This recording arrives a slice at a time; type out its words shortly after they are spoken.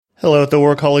Hello, at the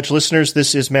War College listeners.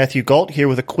 This is Matthew Galt here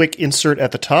with a quick insert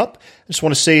at the top. I just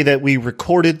want to say that we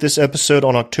recorded this episode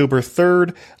on October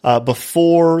 3rd,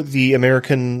 before the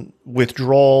American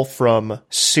withdrawal from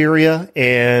Syria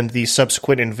and the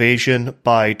subsequent invasion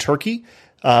by Turkey.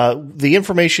 The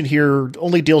information here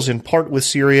only deals in part with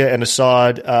Syria and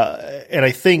Assad, and I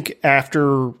think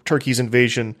after Turkey's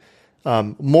invasion,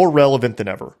 more relevant than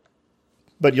ever.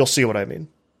 But you'll see what I mean.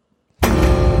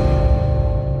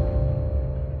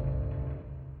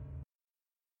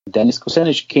 Denis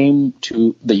Kucinich came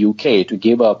to the UK to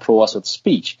give a pro-Assad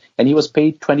speech, and he was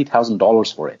paid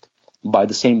 $20,000 for it by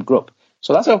the same group.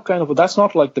 So that's that's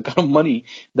not like the kind of money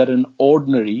that an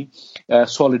ordinary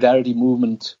solidarity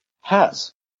movement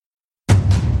has.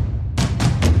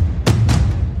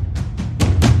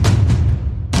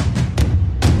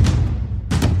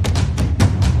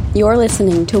 You're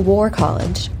listening to War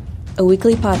College, a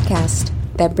weekly podcast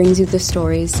that brings you the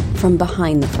stories from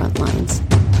behind the front lines.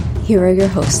 Here are your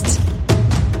hosts.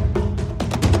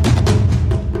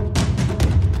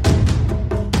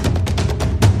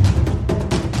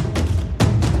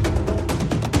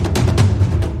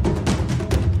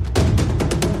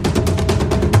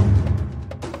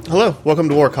 Hello, welcome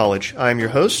to War College. I'm your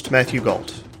host, Matthew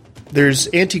Galt. There's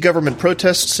anti-government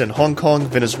protests in Hong Kong,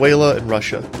 Venezuela, and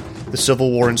Russia. The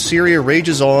civil war in Syria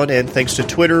rages on, and thanks to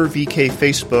Twitter, VK,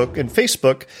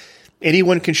 Facebook,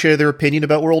 anyone can share their opinion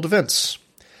about world events.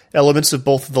 Elements of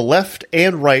both the left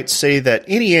and right say that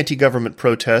any anti-government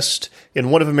protest in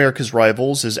one of America's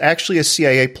rivals is actually a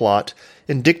CIA plot,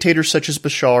 and dictators such as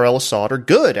Bashar al-Assad are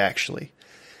good, actually.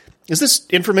 Is this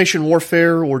information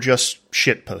warfare or just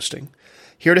shitposting?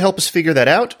 Here to help us figure that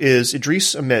out is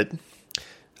Idris Ahmed.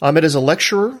 Ahmed is a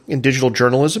lecturer in digital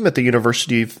journalism at the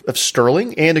University of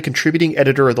Sterling and a contributing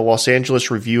editor of the Los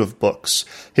Angeles Review of Books.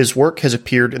 His work has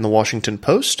appeared in the Washington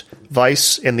Post,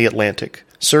 Vice, and The Atlantic.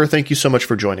 Sir, thank you so much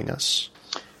for joining us.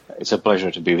 It's a pleasure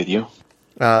to be with you.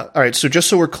 All right, so just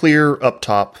so we're clear up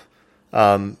top,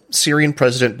 Syrian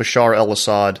President Bashar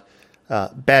al-Assad,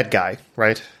 bad guy,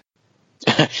 right?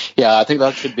 Yeah, I think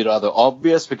that should be rather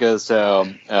obvious because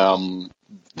the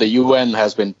UN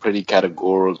has been pretty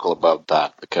categorical about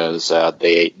that because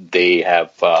they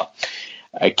have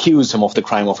accused him of the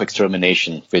crime of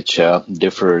extermination, which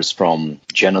differs from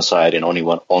genocide in only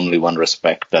one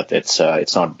respect, that it's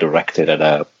not directed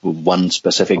at one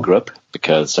specific group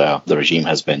because the regime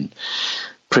has been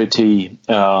pretty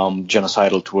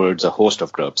genocidal towards a host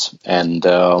of groups. And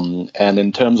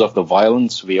in terms of the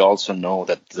violence, we also know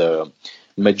that the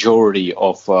majority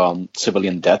of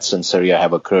civilian deaths in Syria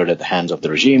have occurred at the hands of the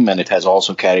regime, and it has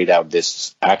also carried out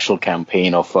this actual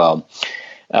campaign of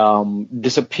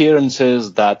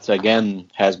disappearances that,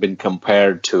 again, has been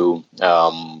compared to,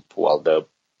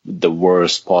 the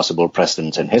worst possible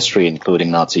precedents in history,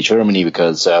 including Nazi Germany,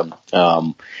 because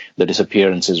the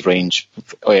disappearances range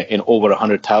in over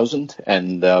 100,000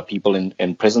 and people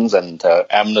in prisons. And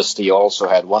Amnesty also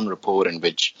had one report in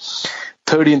which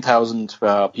 13,000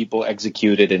 people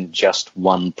executed in just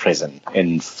one prison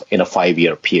in a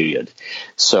 5-year period.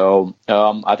 So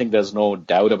I think there's no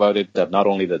doubt about it that not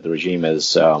only that the regime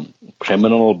is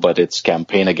criminal, but its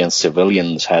campaign against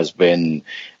civilians has been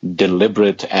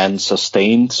deliberate and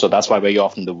sustained. So that's why very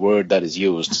often the word that is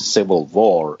used, civil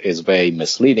war, is very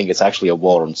misleading. It's actually a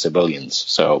war on civilians.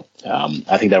 So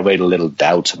I think there are very little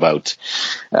doubt about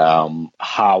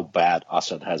how bad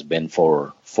Assad has been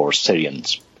for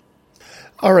Syrians.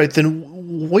 All right, then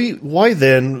why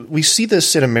then? We see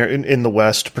this in the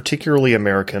West, particularly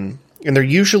American, and they're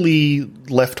usually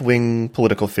left-wing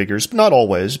political figures, not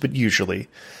always, but usually,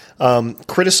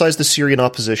 criticize the Syrian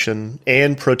opposition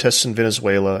and protests in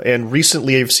Venezuela. And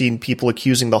recently I've seen people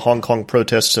accusing the Hong Kong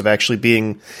protests of actually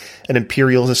being an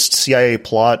imperialist CIA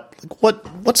plot.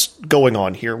 What's going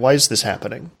on here? Why is this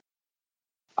happening?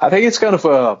 I think it's kind of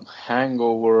a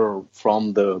hangover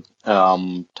from the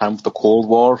time of the Cold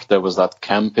War. There was that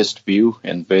campist view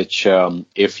in which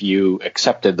if you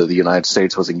accepted that the United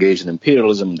States was engaged in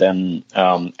imperialism, then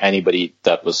anybody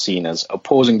that was seen as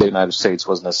opposing the United States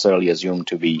was necessarily assumed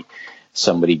to be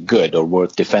somebody good or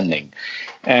worth defending.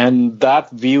 And that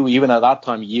view, even at that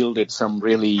time, yielded some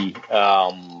really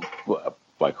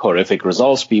horrific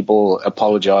results. People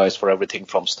apologized for everything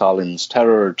from Stalin's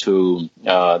terror to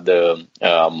the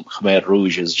Khmer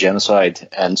Rouge's genocide.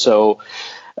 And so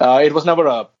it was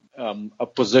never a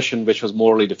position which was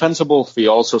morally defensible. We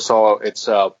also saw it's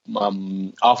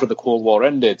after the Cold War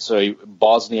ended. So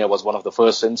Bosnia was one of the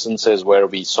first instances where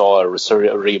we saw a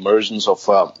reemergence of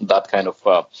that kind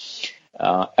of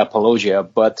apologia.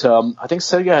 But I think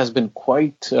Syria has been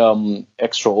quite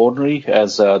extraordinary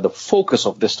as the focus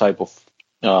of this type of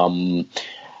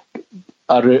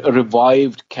a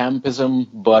revived campism,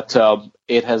 but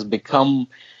it has become,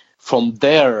 from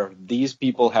there, these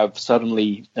people have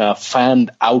suddenly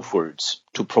fanned outwards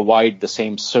to provide the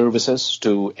same services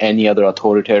to any other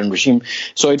authoritarian regime.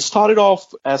 So it started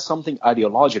off as something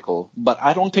ideological, but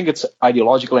I don't think it's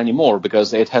ideological anymore,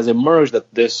 because it has emerged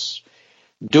that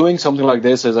doing something like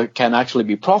this can actually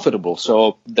be profitable.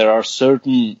 So there are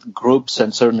certain groups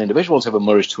and certain individuals have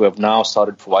emerged who have now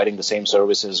started providing the same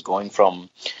services, going from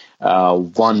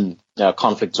one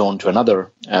conflict zone to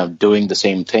another, doing the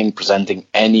same thing, presenting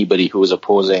anybody who is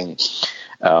opposing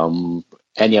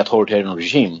any authoritarian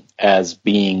regime as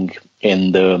being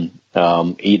in the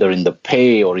either in the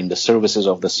pay or in the services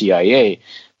of the CIA,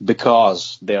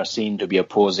 because they are seen to be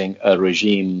opposing a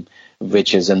regime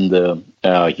which is in the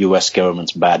U.S.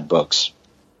 government's bad books.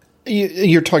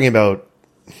 You're talking about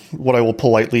what I will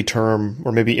politely term,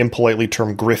 or maybe impolitely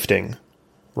term, grifting,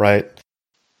 right?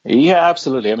 Yeah,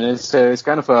 absolutely. I mean, it's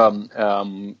kind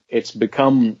of it's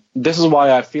become. This is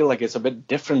why I feel like it's a bit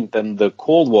different than the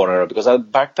Cold War era, because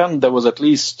back then there was at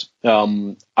least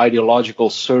ideological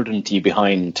certainty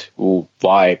behind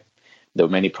why there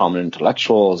were many prominent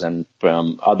intellectuals and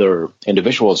other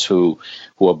individuals who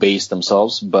abased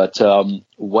themselves. But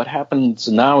what happens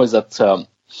now is that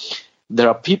there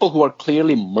are people who are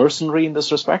clearly mercenary in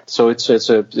this respect. So it's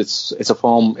a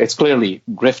form. It's clearly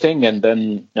grifting, and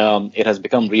then it has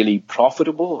become really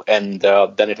profitable, and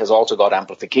then it has also got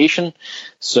amplification.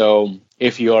 So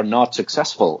if you are not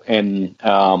successful in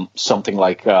something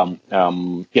like in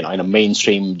a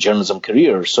mainstream journalism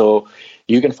career, so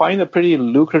you can find a pretty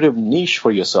lucrative niche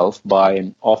for yourself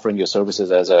by offering your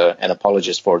services as an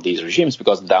apologist for these regimes,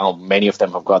 because now many of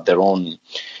them have got their own.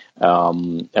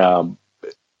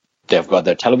 They've got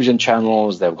their television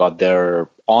channels, they've got their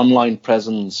online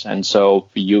presence, and so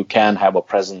you can have a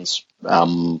presence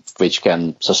which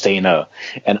can sustain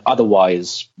an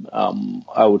otherwise,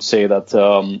 I would say that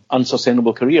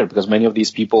unsustainable career, because many of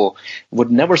these people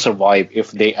would never survive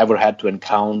if they ever had to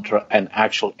encounter an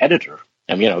actual editor.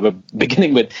 I mean, we're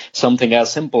beginning with something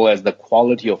as simple as the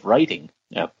quality of writing.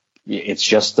 It's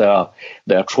just the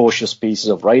atrocious pieces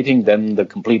of writing, then the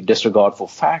complete disregard for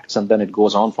facts, and then it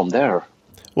goes on from there.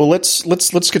 Well, let's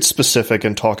get specific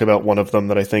and talk about one of them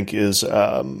that I think is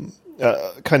kind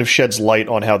of sheds light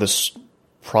on how this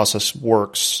process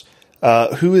works.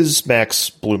 Who is Max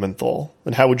Blumenthal,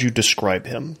 and how would you describe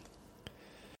him?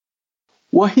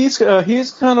 Well, he's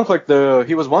kind of like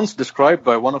he was once described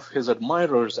by one of his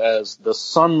admirers as the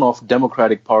son of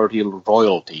Democratic Party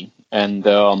royalty. And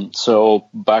so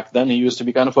back then he used to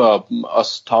be kind of a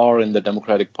star in the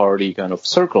Democratic Party kind of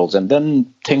circles. And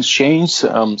then things changed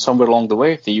somewhere along the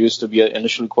way. He used to be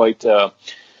initially quite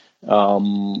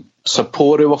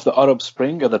supportive of the Arab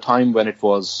Spring at the time when it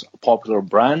was a popular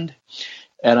brand.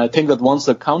 And I think that once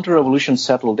the counter-revolution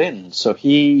settled in, so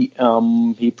he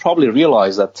probably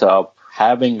realized that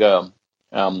having an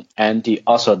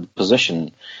anti-Assad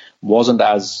position wasn't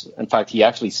as, in fact, he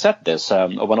actually said this.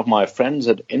 One of my friends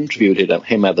had interviewed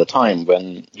him at the time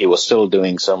when he was still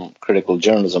doing some critical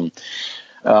journalism.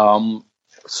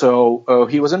 So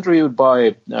he was interviewed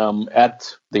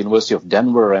at the University of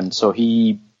Denver, and so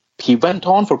he went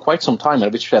on for quite some time,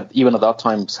 which even at that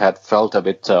time had felt a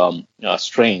bit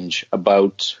strange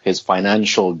about his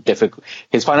financial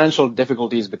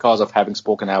difficulties because of having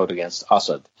spoken out against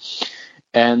Assad.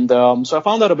 And so I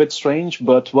found that a bit strange,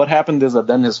 but what happened is that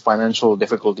then his financial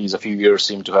difficulties a few years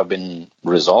seem to have been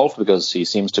resolved, because he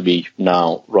seems to be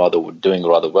now doing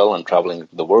rather well and traveling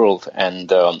the world. And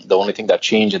the only thing that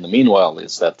changed in the meanwhile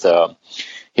is that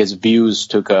his views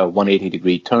took a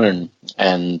 180-degree turn,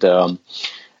 and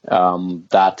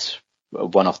that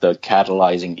one of the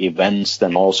catalyzing events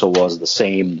then also was the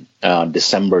same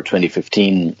December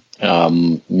 2015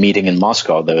 meeting in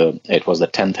Moscow. It was the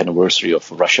 10th anniversary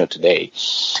of Russia Today.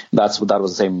 That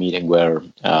was the same meeting where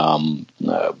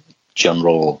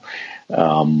General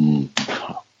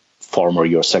former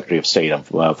U.S. Secretary of State, I'm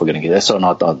forgetting it, so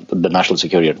not the National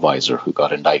Security Advisor who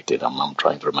got indicted. I'm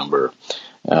trying to remember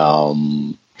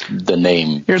the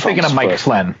name. You're thinking of Mike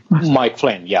Flynn. Mike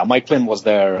Flynn, yeah. Mike Flynn was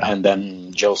there, and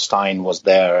then Joe Stein was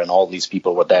there, and all these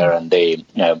people were there, and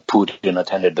Putin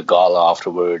attended the gala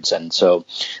afterwards. And so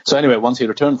anyway, once he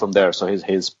returned from there, so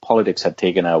his politics had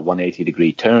taken a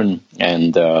 180-degree turn,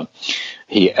 and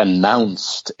he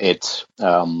announced it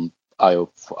a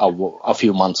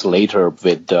few months later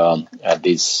with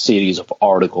this series of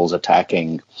articles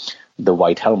attacking the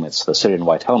white helmets, the Syrian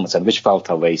white helmets, and which felt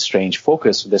a very strange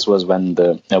focus. This was when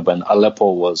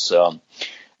Aleppo was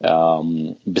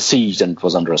besieged and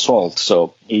was under assault.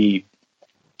 So he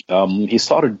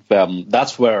started.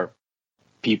 That's where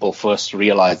people first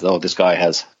realized, oh, this guy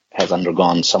has has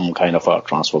undergone some kind of a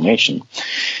transformation.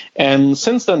 And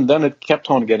since then it kept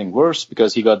on getting worse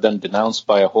because he got then denounced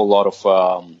by a whole lot of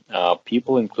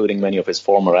people, including many of his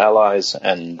former allies,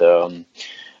 and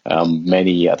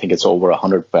many, I think it's over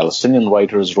 100 Palestinian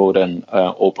writers wrote an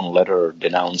open letter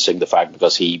denouncing the fact,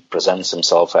 because he presents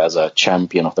himself as a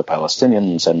champion of the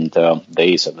Palestinians, and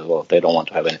they said, well, they don't want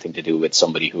to have anything to do with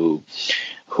somebody who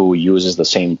uses the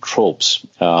same tropes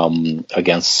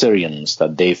against Syrians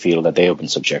that they feel that they have been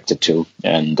subjected to,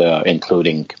 and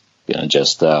including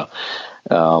just the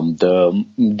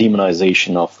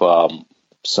demonization of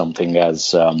something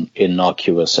as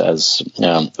innocuous as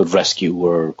rescue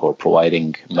work or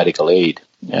providing medical aid.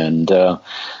 And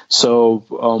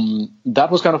so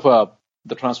that was kind of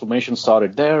the transformation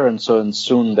started there. And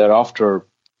soon thereafter,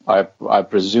 I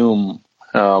presume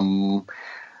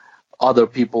other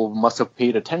people must have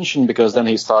paid attention, because then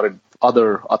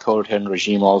other authoritarian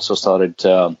regime also started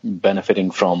benefiting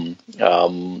from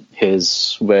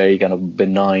his very kind of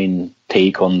benign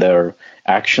take on their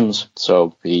actions.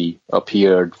 So he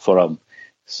appeared for a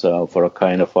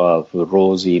kind of a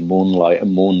rosy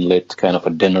moonlit kind of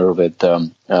a dinner with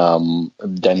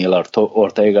Daniel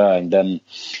Ortega, and then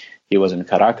he was in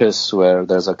Caracas, where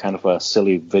there's a kind of a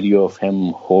silly video of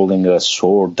him holding a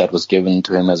sword that was given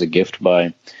to him as a gift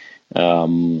by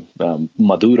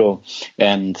Maduro.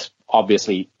 And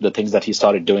obviously the things that he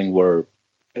started doing were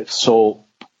so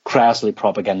crassly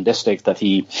propagandistic that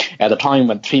he, at the time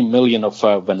when 3 million of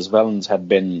Venezuelans had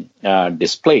been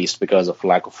displaced because of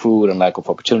lack of food and lack of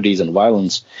opportunities and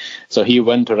violence, so he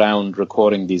went around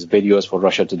recording these videos for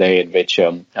Russia Today, in which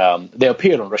they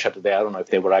appeared on Russia Today. I don't know if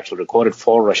they were actually recorded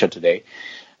for Russia Today,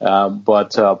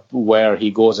 but where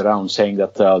he goes around saying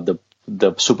that the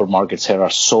supermarkets here are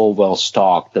so well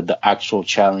stocked that the actual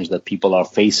challenge that people are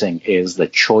facing is the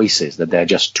choices, that there are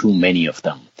just too many of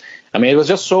them. I mean, it was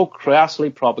just so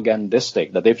crassly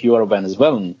propagandistic that if you are a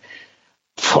Venezuelan,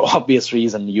 for obvious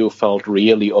reason, you felt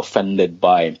really offended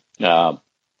by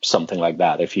something like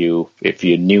that. If you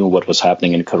knew what was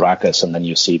happening in Caracas, and then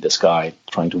you see this guy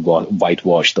trying to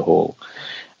whitewash the whole,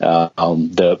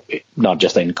 not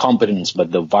just the incompetence,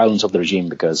 but the violence of the regime,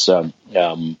 because the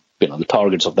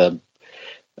targets of the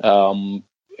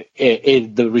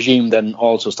regime then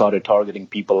also started targeting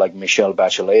people like Michelle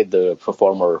Bachelet, the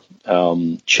former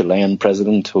Chilean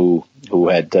president, who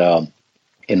had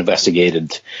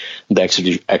investigated the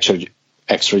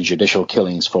extrajudicial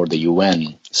killings for the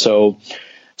UN. So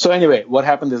anyway, what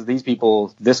happened is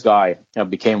this guy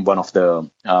became one of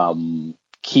the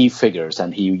key figures,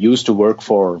 and he used to work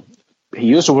for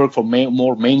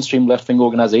more mainstream left-wing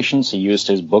organizations.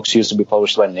 His books used to be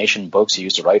published by Nation Books. He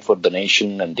used to write for The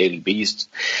Nation and Daily Beast.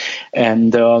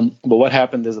 And but what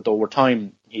happened is that over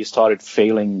time he started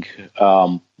failing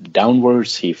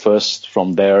downwards.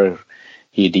 From there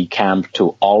he decamped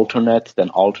to Alternet. Then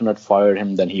Alternet fired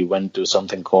him. Then he went to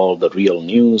something called The Real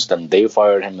News. Then they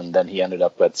fired him, and then he ended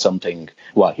up at something.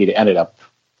 Well, he ended up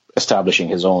establishing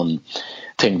his own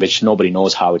thing, which nobody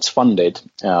knows how it's funded,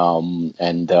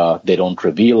 and they don't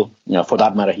reveal. For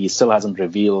that matter, he still hasn't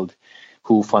revealed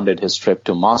who funded his trip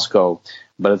to Moscow.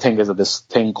 But the thing is that this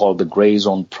thing called the Gray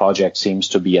Zone Project seems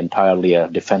to be entirely a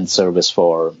defense service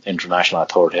for international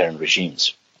authoritarian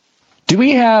regimes. Do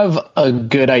we have a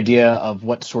good idea of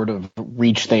what sort of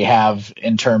reach they have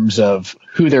in terms of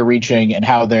who they're reaching and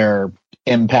how they're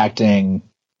impacting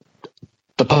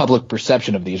the public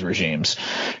perception of these regimes?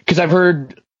 Because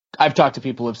I've talked to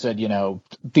people who have said,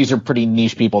 these are pretty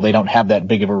niche people. They don't have that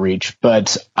big of a reach.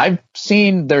 But I've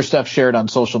seen their stuff shared on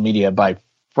social media by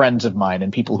friends of mine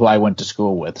and people who I went to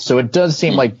school with. So it does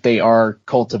seem like they are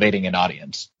cultivating an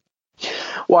audience.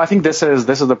 Well, I think this is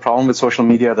the problem with social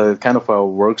media, that it kind of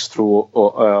works through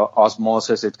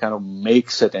osmosis. It kind of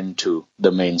makes it into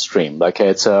the mainstream. Like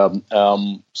it's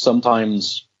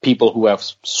sometimes people who have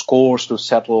scores to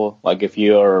settle, like if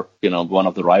you're, one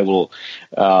of the rival.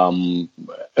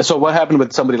 So what happened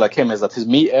with somebody like him is that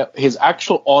his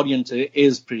actual audience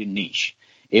is pretty niche.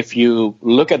 If you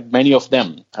look at many of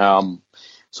them,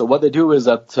 so what they do is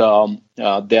that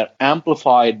they're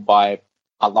amplified by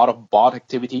a lot of bot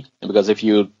activity, because if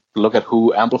you look at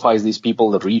who amplifies these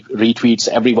people, the retweets,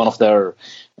 every one of their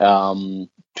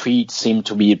tweets seem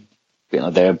to be,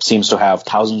 there seems to have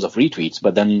thousands of retweets.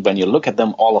 But then when you look at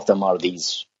them, all of them are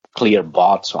these clear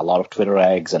bots, a lot of Twitter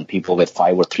eggs and people with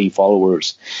 5 or 3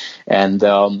 followers. And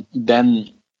then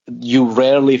you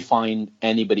rarely find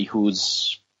anybody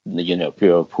who's,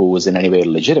 who is in any way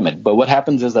legitimate. But what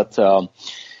happens is that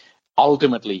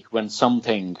ultimately when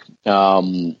something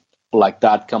like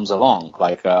that comes along,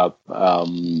 like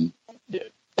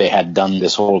they had done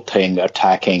this whole thing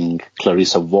attacking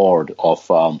Clarissa Ward of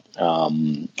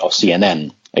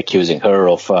CNN, accusing her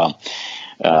of I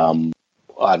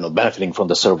don't know, benefiting from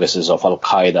the services of Al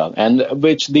Qaeda, and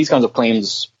which these kinds of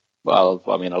claims. Well,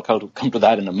 I mean, I'll come to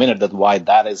that in a minute. That why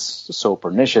that is so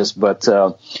pernicious. But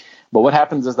what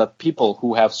happens is that people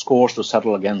who have scores to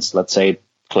settle against, let's say,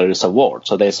 Clarissa Ward,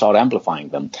 so they start amplifying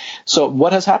them. So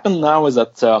what has happened now is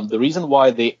that the reason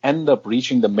why they end up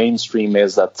reaching the mainstream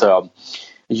is that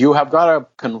you have got a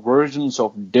convergence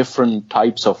of different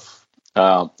types of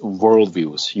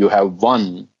worldviews. You have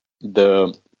one,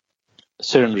 the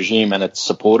Syrian regime and its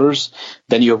supporters.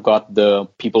 Then you've got the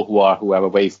people who have a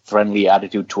very friendly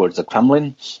attitude towards the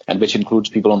Kremlin, and which includes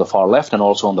people on the far left and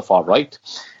also on the far right.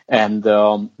 And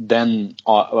then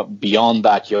beyond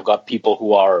that, you've got people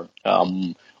who are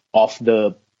of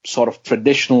the sort of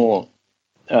traditional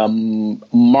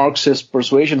Marxist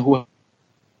persuasion who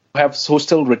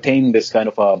still retain this kind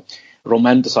of a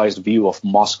romanticized view of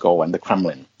Moscow and the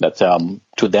Kremlin. That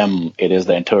to them it is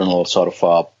the internal sort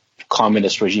of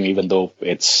communist regime, even though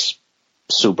it's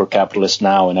super capitalist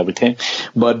now and everything.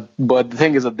 But the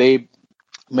thing is that they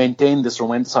maintain this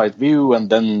romanticized view, and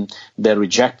then they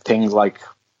reject things like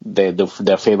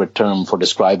their favorite term for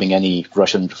describing any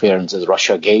Russian interference is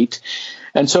Russiagate.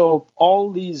 And so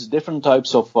all these different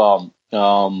types of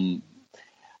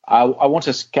I won't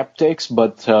say skeptics,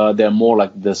 but they're more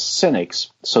like the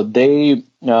cynics. So they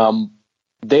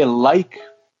like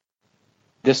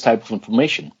this type of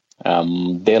information.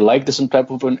 They like this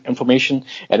type of information,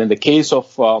 and in the case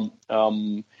of,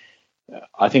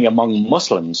 I think among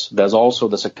Muslims, there's also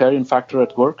the sectarian factor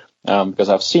at work, because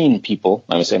I've seen people,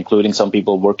 including some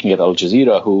people working at Al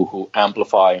Jazeera, who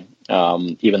amplify,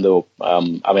 even though,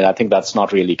 I think that's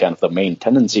not really kind of the main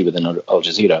tendency within Al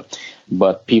Jazeera,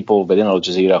 but people within Al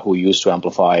Jazeera who used to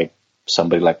amplify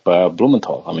somebody like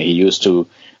Blumenthal. I mean, he used to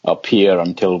appear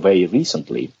until very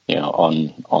recently,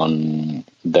 on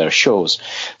their shows.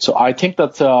 So I think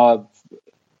that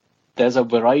there's a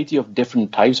variety of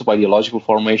different types of ideological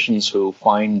formations who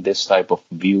find this type of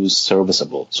views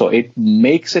serviceable. So it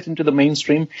makes it into the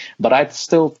mainstream, but I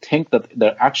still think that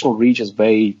their actual reach is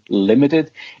very limited.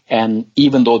 And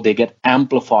even though they get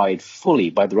amplified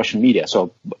fully by the Russian media.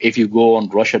 So if you go on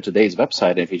Russia Today's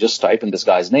website, and if you just type in this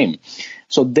guy's name,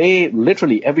 so they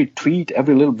literally, every tweet,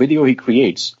 every little video he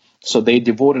creates, so they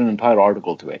devote an entire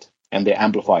article to it, and they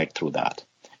amplify it through that.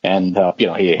 And,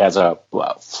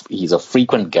 he's a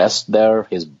frequent guest there.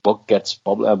 His book gets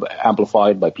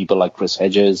amplified by people like Chris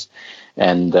Hedges.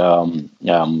 And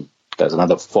there's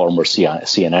another former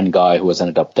CNN guy who has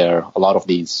ended up there. A lot of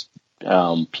these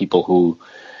people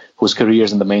whose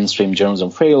careers in the mainstream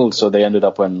journalism failed, so they ended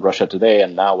up on Russia Today.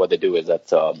 And now what they do is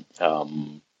that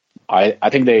I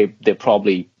think they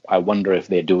probably, I wonder if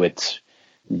they do it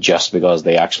just because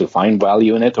they actually find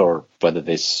value in it, or whether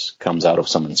this comes out of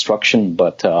some instruction.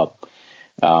 But,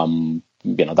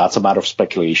 that's a matter of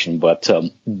speculation. But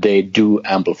they do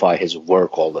amplify his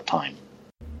work all the time.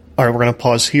 All right, we're going to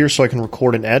pause here so I can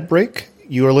record an ad break.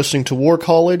 You are listening to War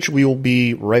College. We will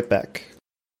be right back.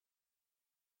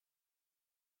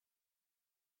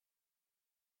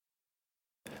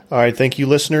 All right, thank you,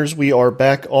 listeners. We are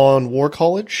back on War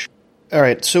College. All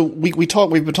right, so we've been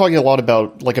talking a lot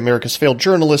about like America's failed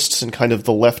journalists and kind of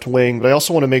the left wing, but I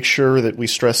also want to make sure that we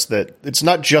stress that it's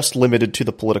not just limited to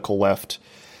the political left.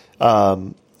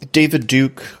 David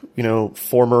Duke,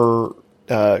 former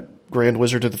Grand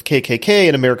Wizard of the KKK,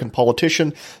 an American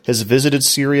politician, has visited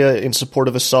Syria in support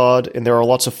of Assad, and there are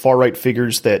lots of far right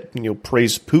figures that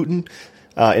praise Putin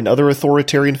and other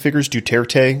authoritarian figures,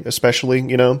 Duterte especially.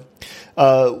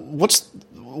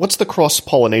 What's the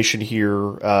cross-pollination here?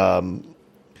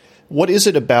 What is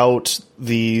it about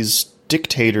these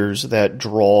dictators that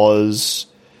draws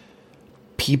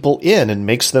people in and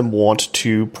makes them want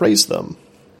to praise them?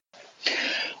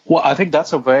 Well, I think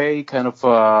that's a very kind of,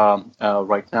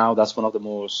 right now, that's one of the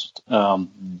most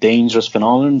dangerous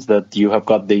phenomena, that you have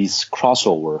got these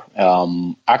crossover.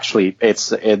 Actually,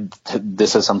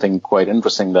 this is something quite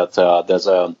interesting, that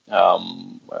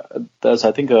there's,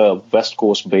 I think, a West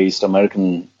Coast-based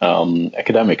American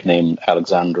academic named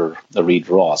Alexander Reed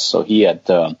Ross. So he had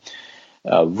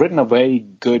written a very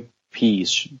good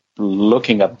piece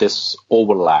looking at this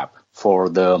overlap for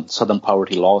the Southern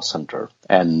Poverty Law Center.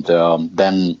 And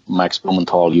then Max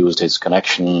Blumenthal used his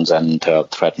connections and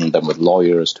threatened them with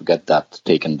lawyers to get that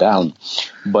taken down.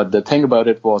 But the thing about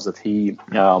it was that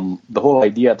the whole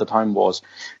idea at the time was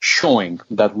showing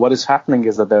that what is happening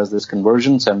is that there's this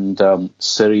convergence, and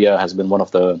Syria has been one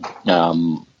of the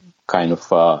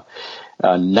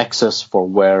nexus for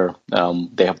where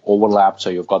they have overlapped. So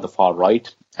you've got the far right,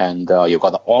 and you've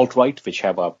got the alt-right, which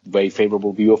have a very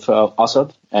favorable view of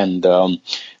Assad, and the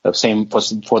same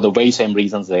for the very same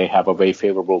reasons they have a very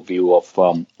favorable view of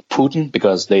Putin,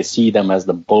 because they see them as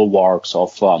the bulwarks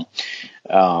of a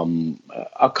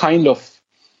kind of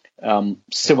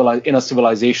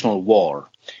civilizational war.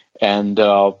 And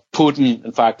Putin,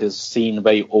 in fact, is seen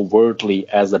very overtly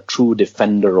as a true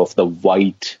defender of the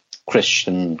white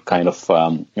Christian kind of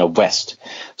West.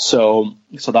 So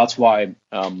that's why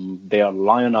they are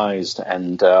lionized,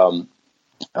 and so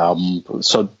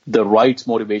the right's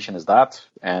motivation is that,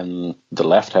 and the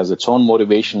left has its own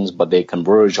motivations, but they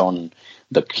converge on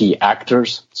the key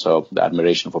actors. So the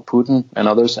admiration for Putin and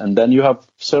others, and then you have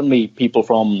certainly people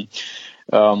from.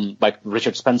 Like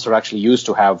Richard Spencer actually used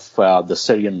to have the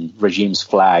Syrian regime's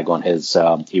flag on his,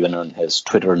 even on his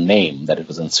Twitter name, that it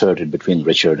was inserted between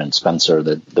Richard and Spencer,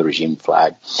 the regime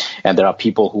flag. And there are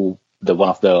people who, one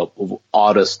of the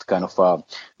oddest kind of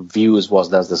views was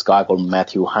there's this guy called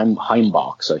Matthew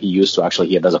Heimbach. So he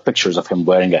does pictures of him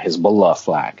wearing a Hezbollah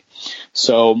flag.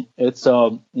 So it's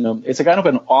it's a kind of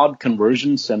an odd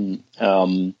convergence, and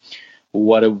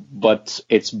but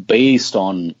it's based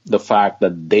on the fact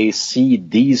that they see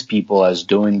these people as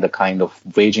waging the kind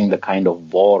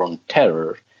of war on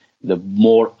terror, the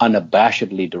more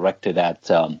unabashedly directed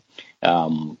at,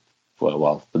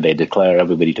 they declare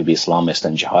everybody to be Islamist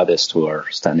and jihadist who are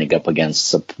standing up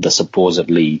against the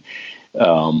supposedly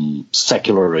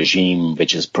secular regime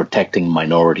which is protecting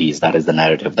minorities. That is the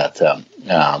narrative that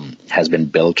has been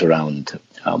built around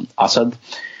Assad.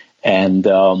 And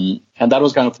that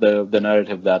was kind of the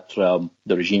narrative that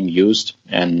the regime used,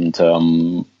 and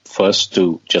first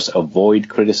to just avoid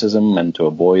criticism and to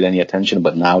avoid any attention,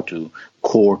 but now to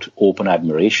court open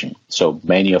admiration. So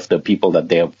many of the people that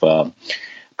they have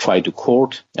tried to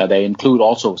court, they include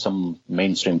also some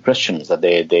mainstream Christians, that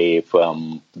they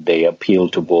appeal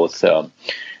to both they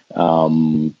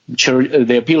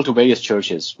appeal to various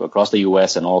churches across the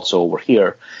U.S. and also over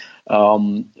here.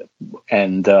 And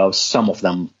some of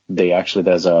them,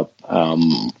 there's a,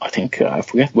 I think, I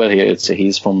forget whether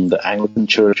he's from the Anglican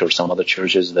Church or some other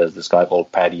churches. There's this guy called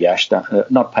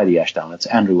not Paddy Ashdown, it's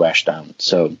Andrew Ashdown.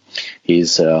 So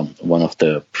he's one of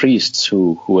the priests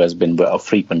who has been a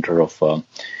frequenter of,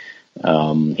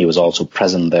 he was also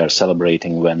present there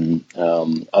celebrating when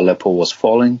Aleppo was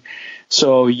falling.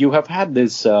 So you have had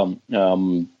this, they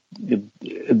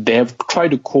have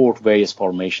tried to court various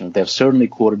formations. They have certainly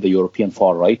courted the European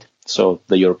far right. So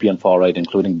the European far right,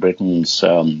 including Britain's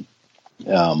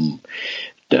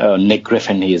Nick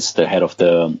Griffin, he is the head of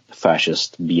the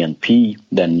fascist BNP.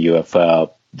 Then you have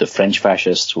the French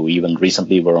fascists who even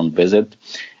recently were on visit,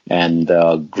 and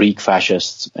Greek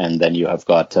fascists. And then you have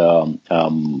got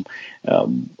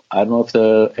I don't know if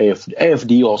the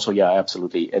AFD also, yeah,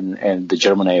 absolutely. And the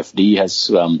German AFD has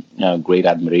great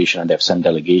admiration, and they've sent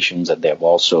delegations, and they've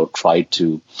also tried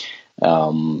to,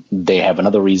 they have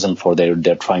another reason for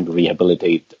they're trying to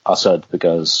rehabilitate Assad,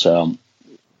 because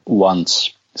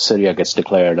once Syria gets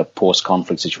declared a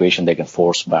post-conflict situation, they can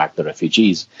force back the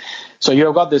refugees. So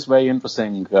you've got this very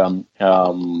interesting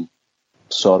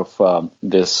sort of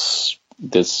this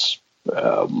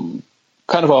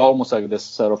kind of almost like this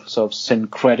sort of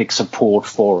syncretic support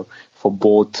for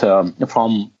both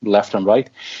from left and right,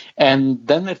 and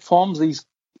then it forms these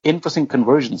interesting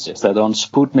convergences. That on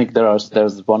Sputnik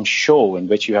there's one show in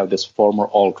which you have this former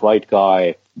alt-right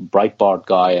guy, Breitbart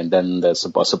guy, and then there's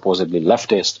a supposedly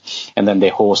leftist, and then they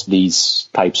host these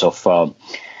types of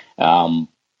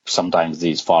sometimes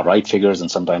these far-right figures and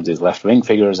sometimes these left-wing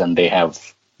figures, and they have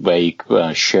very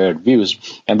shared views.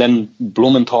 And then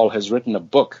Blumenthal has written a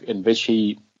book in which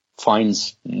he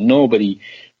finds nobody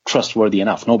trustworthy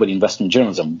enough, nobody in Western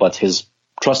journalism, but his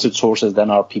trusted sources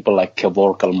then are people like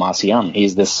Kevork Almasian.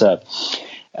 He's this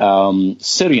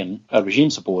Syrian regime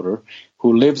supporter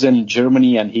who lives in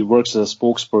Germany, and he works as a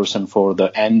spokesperson for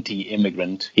the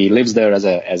anti-immigrant. He lives there as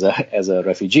a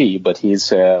refugee, but he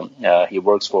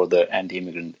works for the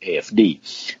anti-immigrant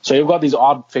AFD. So you've got these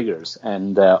odd figures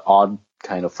and odd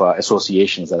kind of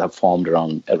associations that have formed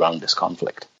around this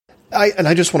conflict.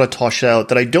 I just want to toss out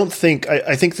that I think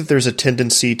that there's a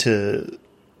tendency to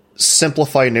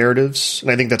simplify narratives,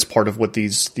 and I think that's part of what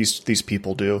these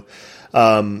people do.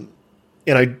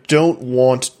 And I don't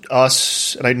want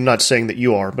us, and I'm not saying that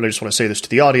you are, but I just want to say this to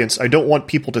the audience, I don't want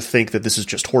people to think that this is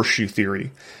just horseshoe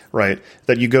theory, right?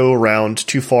 That you go around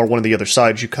too far one of the other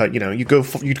sides, you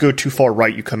go too far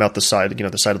right, you come out the side,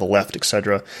 the side of the left,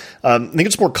 etc. I think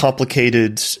it's more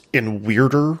complicated and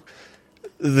weirder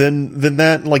than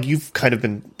that. Like, you've kind of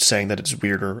been saying that it's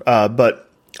weirder, but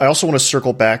I also want to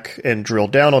circle back and drill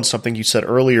down on something you said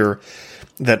earlier,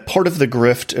 that part of the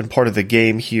grift and part of the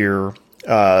game here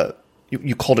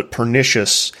you called it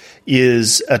pernicious,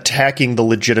 is attacking the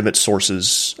legitimate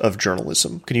sources of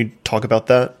journalism. Can you talk about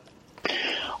that?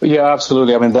 Yeah,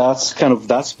 absolutely. I mean,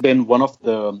 that's been one of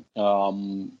the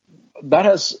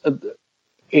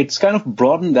it's kind of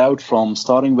broadened out from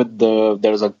starting with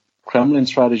there's a Kremlin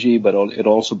strategy, but it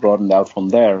also broadened out from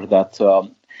there that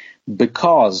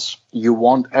because you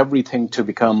want everything to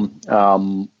become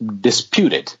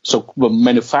disputed. So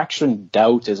manufacturing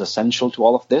doubt is essential to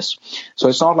all of this. So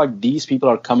it's not like these people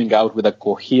are coming out with a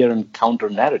coherent counter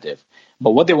narrative.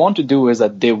 But what they want to do is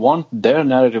that they want their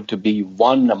narrative to be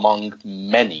one among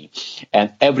many,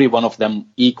 and every one of them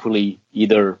equally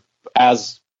either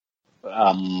as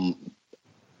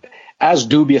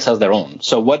dubious as their own.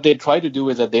 So what they try to do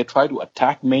is that they try to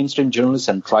attack mainstream journalists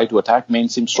and try to attack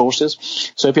mainstream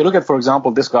sources. So if you look at, for example,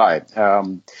 this guy,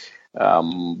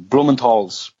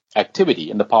 Blumenthal's activity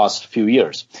in the past few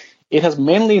years, it has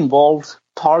mainly involved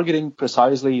targeting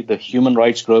precisely the human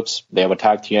rights groups. They have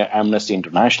attacked here Amnesty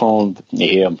International.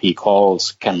 He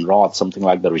calls Ken Roth something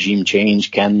like the regime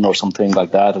change Ken or something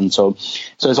like that. And so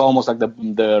it's almost like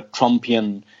the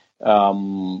Trumpian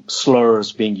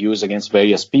slurs being used against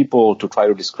various people to try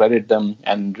to discredit them,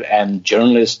 and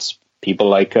journalists, people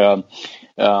like I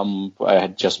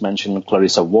had just mentioned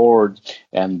Clarissa Ward,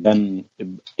 and then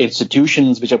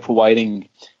institutions which are providing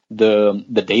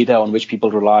the data on which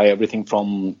people rely, everything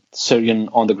from Syrian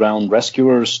on-the-ground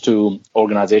rescuers to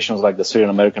organizations like the Syrian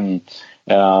American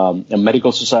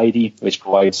Medical Society, which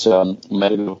provides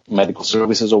medical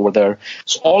services over there.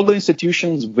 So all the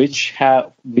institutions which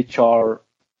are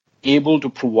able to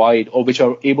provide or which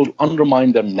are able to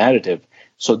undermine their narrative.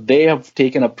 So they have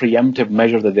taken a preemptive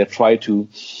measure that they try to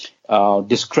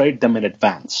discredit them in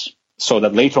advance. So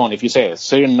that later on, if you say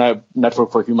Syrian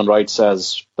Network for Human Rights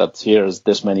says that here's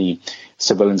this many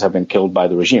civilians have been killed by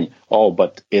the regime. Oh,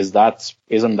 but isn't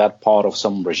that part of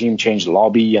some regime change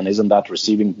lobby, and isn't that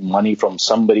receiving money from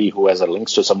somebody who has a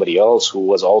links to somebody else who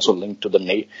was also linked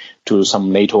to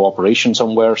some NATO operation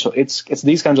somewhere? So it's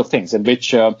these kinds of things in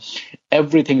which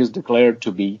everything is declared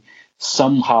to be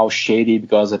somehow shady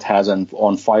because it has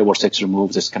on 5 or 6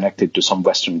 removes is connected to some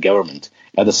Western government.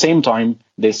 At the same time,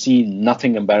 they see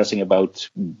nothing embarrassing about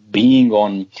being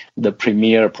on the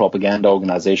premier propaganda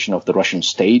organization of the Russian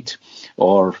state,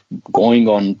 or going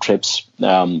on trips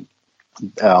to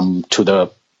the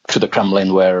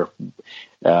Kremlin where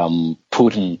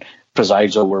Putin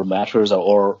presides over matters,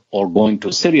 or going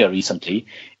to Syria recently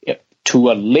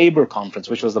to a labor conference,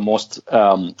 which was the most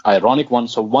ironic one.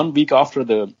 So 1 week after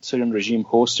the Syrian regime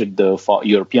hosted the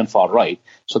European far right,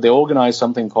 so they organized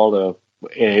something called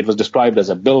it was described as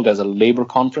a labor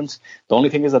conference. The only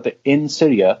thing is that in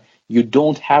Syria, you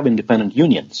don't have independent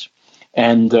unions.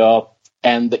 And the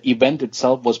event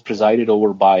itself was presided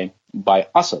over by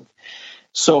Assad.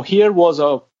 So here was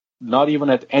not even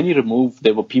at any remove,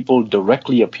 there were people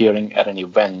directly appearing at an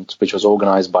event which was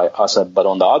organized by Assad. But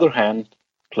on the other hand,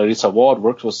 Clarissa Ward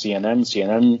works with CNN.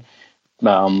 CNN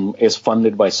is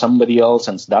funded by somebody else,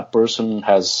 and that person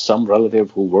has some relative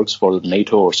who works for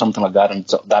NATO or something like that, and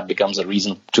so that becomes a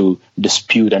reason to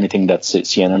dispute anything that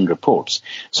CNN reports.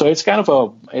 So it's kind of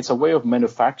a way of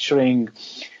manufacturing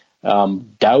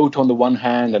doubt on the one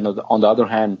hand, and on the other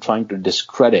hand, trying to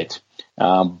discredit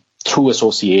through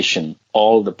association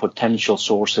all the potential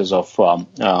sources of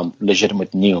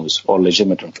legitimate news or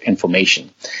legitimate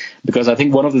information. Because I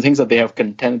think one of the things that they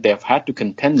have had to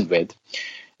contend with,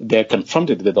 they're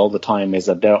confronted with all the time, is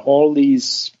that there are all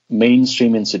these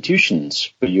mainstream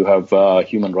institutions. You have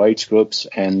human rights groups,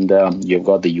 and you've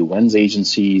got the UN's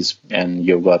agencies, and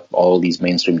you've got all these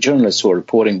mainstream journalists who are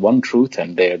reporting one truth,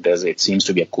 and it seems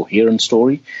to be a coherent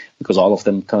story because all of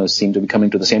them kind of seem to be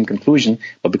coming to the same conclusion.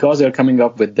 But because they're coming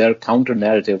up with their counter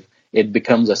narrative, it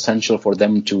becomes essential for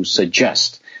them to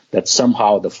suggest that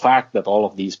somehow the fact that all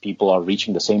of these people are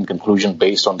reaching the same conclusion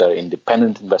based on their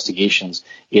independent investigations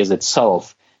is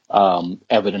itself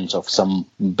evidence of some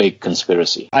big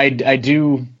conspiracy. I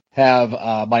do have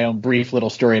my own brief little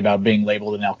story about being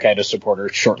labeled an Al-Qaeda supporter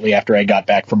shortly after I got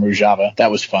back from Rojava. That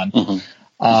was fun.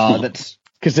 Mm-hmm. That's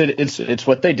because it's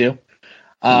what they do.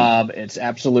 It's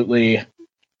absolutely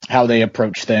how they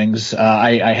approach things.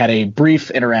 I had a brief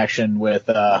interaction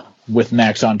with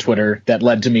Max on Twitter that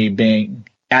led to me being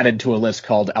added to a list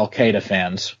called Al-Qaeda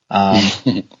fans,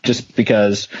 just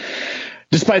because,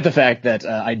 despite the fact that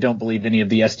I don't believe any of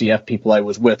the SDF people I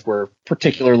was with were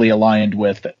particularly aligned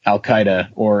with Al-Qaeda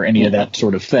or any of that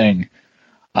sort of thing.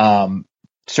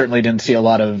 Certainly didn't see a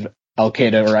lot of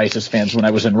Al-Qaeda or ISIS fans when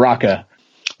I was in Raqqa.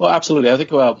 Well, absolutely. I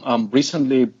think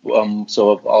recently,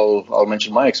 so I'll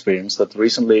mention my experience that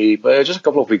recently, just a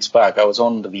couple of weeks back, I was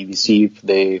on the BBC.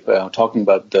 They talking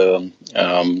about the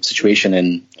situation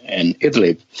in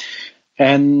Italy,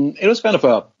 and it was kind of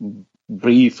a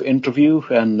brief interview,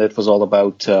 and it was all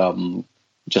about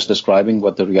just describing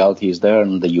what the reality is there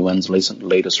and the UN's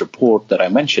latest report that I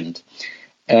mentioned.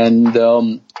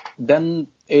 And then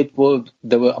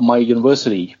my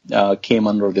university came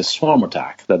under this swarm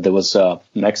attack. That there was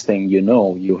next thing you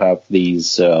know, you have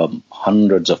these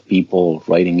hundreds of people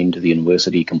writing into the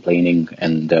university complaining,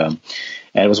 and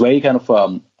it was very kind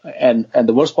of and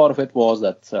the worst part of it was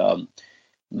that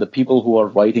the people who are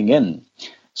writing in,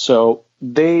 so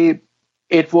it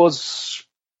was.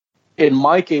 In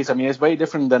my case, I mean, it's very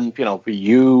different than,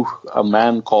 a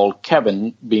man called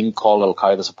Kevin being called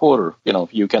Al-Qaeda supporter.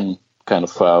 You can kind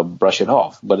of brush it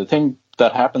off. But the thing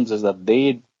that happens is that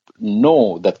they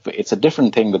know that it's a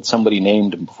different thing that somebody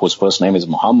named, whose first name is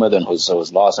Muhammad and whose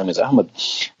last name is Ahmed,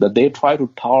 that they try to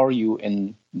tar you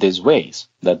in these ways,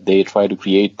 that they try to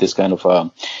create this kind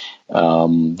of,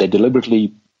 they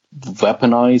deliberately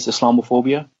weaponize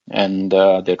Islamophobia, and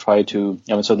they try to,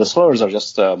 so the slurs are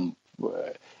just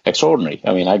extraordinary.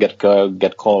 I mean, I get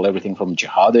called everything from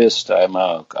jihadist. I'm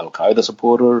a Al-Qaeda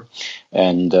supporter,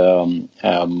 and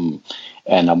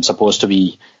I'm supposed to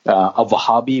be a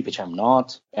Wahhabi, which I'm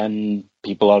not. And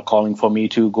people are calling for me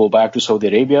to go back to Saudi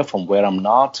Arabia from where I'm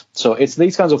not. So it's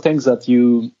these kinds of things that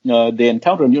they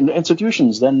encounter. And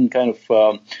institutions then kind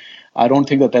of, I don't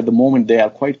think that at the moment they are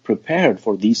quite prepared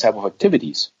for these type of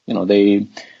activities.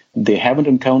 They haven't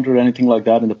encountered anything like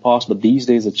that in the past, but these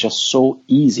days it's just so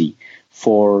easy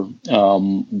for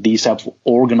these types of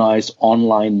organized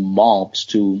online mobs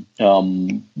to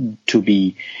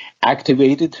be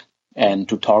activated and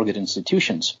to target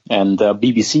institutions. And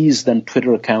BBC's then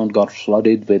Twitter account got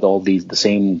flooded with all the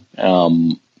same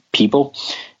people,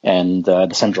 and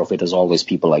the center of it is always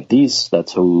people like these.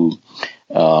 That's who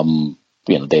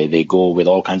they go with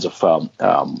all kinds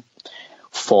of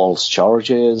false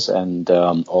charges and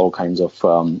all kinds of.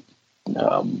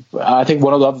 I think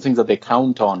one of the other things that they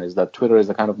count on is that Twitter is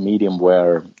the kind of medium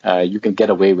where you can get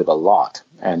away with a lot,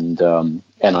 and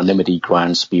anonymity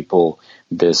grants people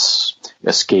this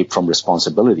escape from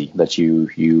responsibility, that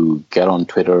you get on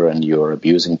Twitter and you're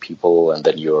abusing people, and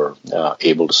then you're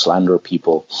able to slander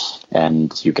people,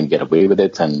 and you can get away with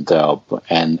it, and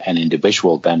an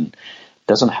individual then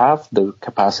doesn't have the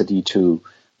capacity to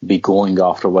be going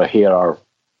after, well, here are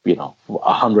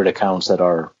 100 accounts that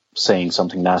are saying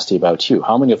something nasty about you.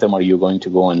 How many of them are you going to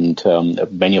go and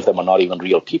many of them are not even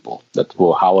real people?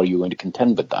 How are you going to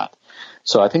contend with that?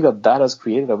 So I think that has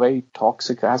created a very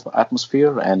toxic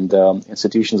atmosphere, and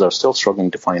institutions are still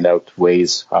struggling to find out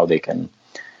ways how they can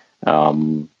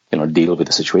deal with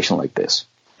a situation like this.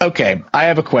 Okay, I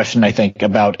have a question, I think,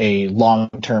 about a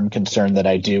long-term concern that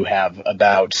I do have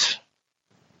about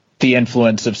the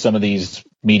influence of some of these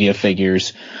media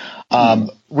figures.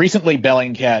 Recently,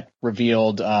 Bellingcat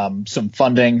revealed some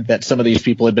funding that some of these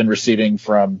people had been receiving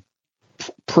from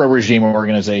pro-regime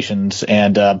organizations,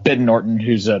 and Ben Norton,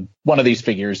 who's one of these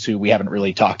figures who we haven't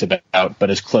really talked about, but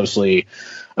is closely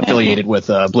affiliated with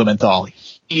Blumenthal.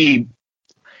 He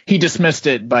dismissed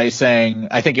it by saying,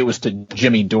 I think it was to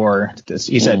Jimmy Dore,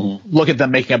 he said, look at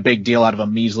them making a big deal out of a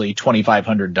measly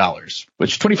 $2,500,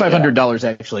 which $2,500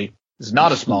 actually is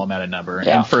not a small amount of number.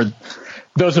 Yeah. And for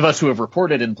those of us who have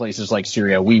reported in places like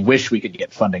Syria, we wish we could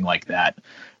get funding like that.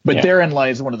 But therein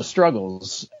lies one of the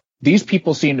struggles. These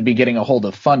people seem to be getting a hold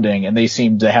of funding, and they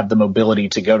seem to have the mobility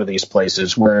to go to these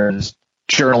places, whereas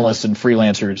journalists and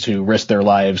freelancers who risk their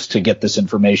lives to get this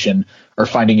information are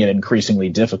finding it increasingly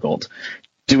difficult.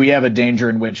 Do we have a danger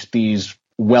in which these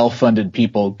well-funded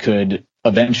people could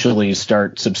eventually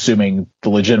start subsuming the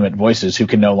legitimate voices who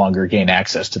can no longer gain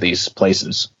access to these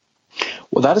places?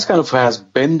 Well, that is kind of has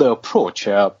been the approach.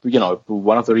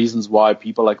 One of the reasons why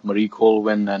people like Marie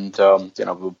Colvin and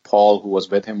Paul, who was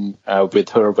with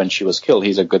her when she was killed,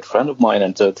 he's a good friend of mine.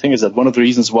 And the thing is that one of the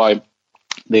reasons why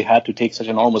they had to take such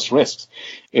enormous risks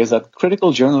is that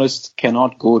critical journalists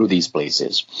cannot go to these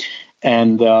places.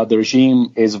 And the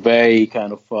regime is very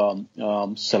kind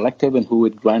of selective in who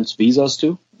it grants visas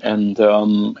to. And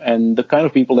the kind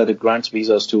of people that it grants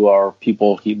visas to are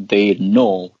people they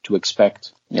know to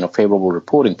expect favorable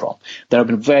reporting from. There have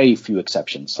been very few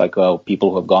exceptions, like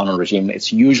people who have gone on regime.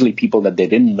 It's usually people that they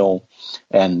didn't know,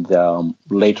 and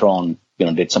later on,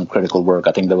 did some critical work.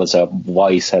 I think there was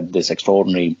Vice had this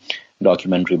extraordinary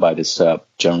documentary by this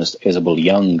journalist Isabel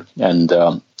Young,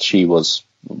 and she was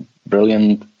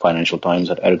brilliant. Financial Times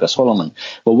had Erica Solomon.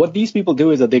 But what these people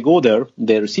do is that they go there,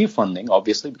 they receive funding,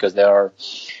 obviously, because they are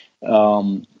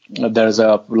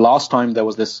last time there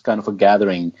was this kind of a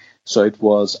gathering. So it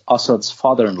was Assad's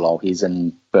father-in-law. He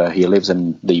lives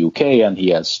in the UK, and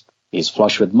he's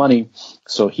flush with money.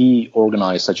 So he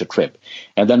organized such a trip.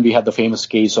 And then we had the famous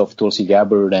case of Tulsi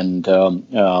Gabbard and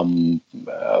Denis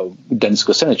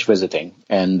Kucinich visiting.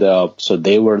 And so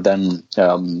they were then,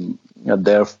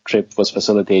 their trip was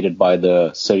facilitated by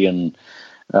the Syrian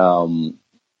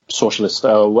socialist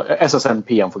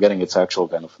SSNP. I'm forgetting its actual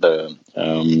kind of the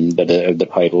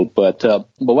title. But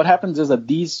what happens is that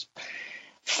these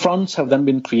fronts have then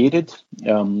been created.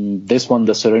 This one,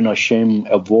 the Serena Shame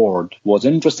Award, was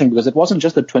interesting because it wasn't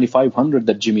just the $2,500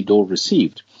 that Jimmy Dore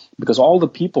received, because all the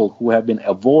people who have been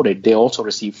awarded, they also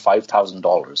receive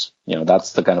 $5,000.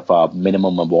 That's the kind of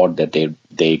minimum award that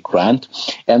they grant.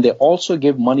 And they also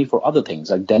give money for other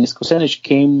things. Like Denis Kucinich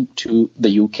came to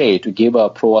the UK to give a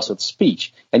pro-Assad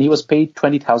speech, and he was paid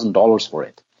 $20,000 for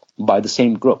it by the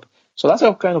same group. So that's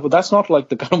not like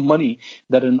the kind of money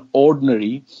that an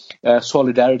ordinary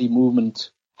solidarity movement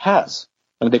has.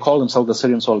 I mean, they call themselves the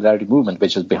Syrian Solidarity Movement,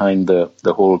 which is behind the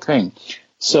whole thing.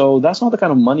 So that's not the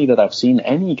kind of money that I've seen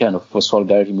any kind of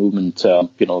solidarity movement,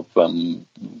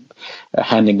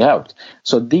 handing out.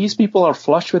 So these people are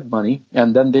flush with money,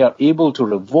 and then they are able to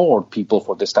reward people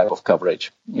for this type of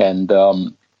coverage. And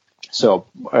so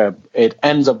it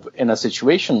ends up in a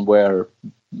situation where,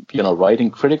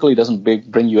 writing critically doesn't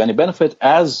bring you any benefit,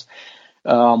 as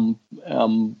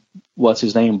what's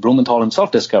his name, Blumenthal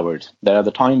himself discovered that at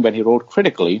the time when he wrote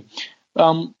critically.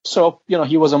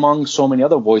 He was among so many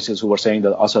other voices who were saying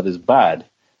that Assad is bad.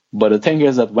 But the thing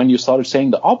is that when you started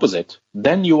saying the opposite,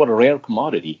 then you were a rare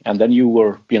commodity, and then you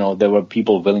were, there were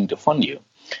people willing to fund you.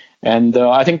 And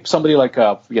I think somebody like,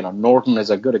 Norton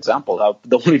is a good example.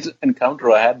 The only encounter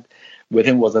I had with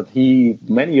him was that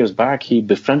many years back, he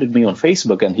befriended me on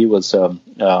Facebook, and he was,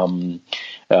 and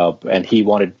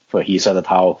he said that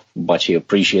how much he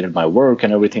appreciated my work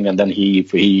and everything. And then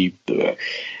he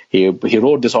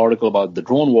wrote this article about the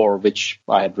drone war, which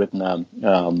I had written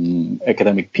an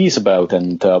academic piece about.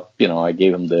 And, I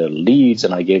gave him the leads,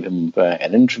 and I gave him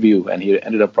an interview, and he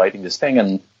ended up writing this thing.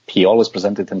 And he always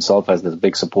presented himself as this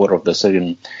big supporter of the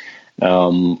Syrian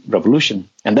revolution.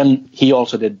 And then he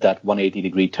also did that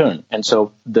 180-degree turn. And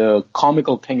so the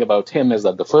comical thing about him is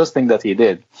that the first thing that he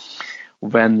did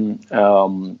when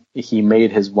he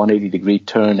made his 180-degree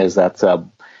turn is that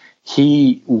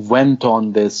he went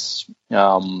on this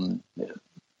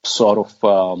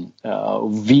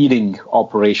weeding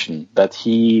operation that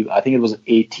I think it was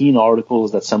 18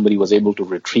 articles that somebody was able to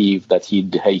retrieve that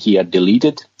he had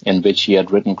deleted, in which he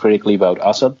had written critically about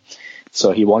Assad.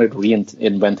 So he wanted to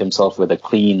reinvent himself with a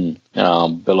clean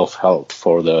bill of health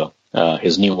for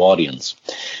his new audience.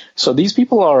 So these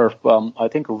people are, I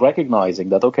think, recognizing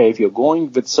that, okay, if you're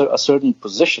going with a certain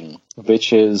position,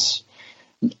 which is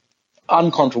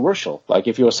uncontroversial, like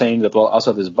if you're saying that, well,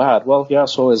 Assad is bad, well, yeah,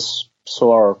 so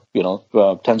are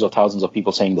tens of thousands of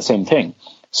people saying the same thing.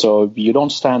 So you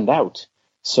don't stand out.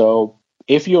 So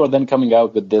if you're then coming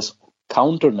out with this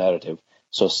counter narrative,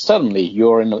 so suddenly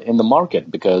you're in the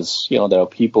market, because there are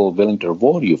people willing to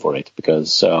reward you for it,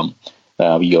 because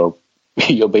you're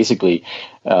basically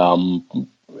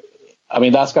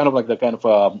that's kind of like the kind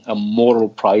of a moral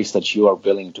price that you are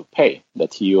willing to pay,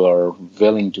 that you are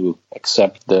willing to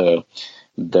accept the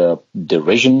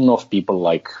derision of people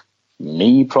like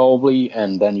me probably,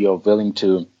 and then you're willing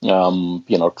to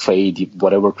trade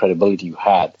whatever credibility you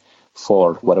had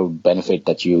for whatever benefit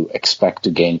that you expect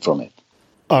to gain from it.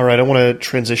 All right, I want to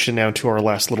transition now to our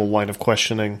last little line of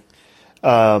questioning.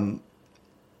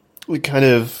 We kind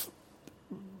of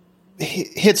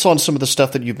hits on some of the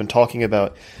stuff that you've been talking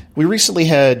about. We recently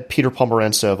had Peter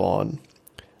Pomerantsev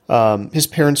on. His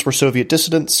parents were Soviet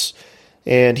dissidents,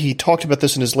 and he talked about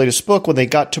this in his latest book. When they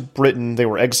got to Britain, they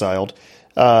were exiled.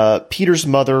 Peter's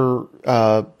mother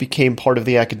became part of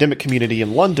the academic community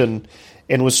in London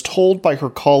and was told by her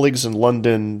colleagues in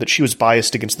London that she was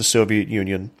biased against the Soviet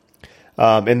Union,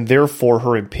 and therefore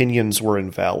her opinions were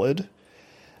invalid.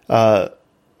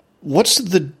 What's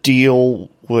the deal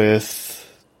with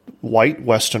white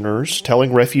Westerners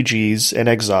telling refugees and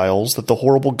exiles that the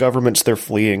horrible governments they're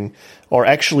fleeing are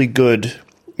actually good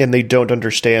and they don't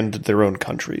understand their own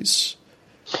countries?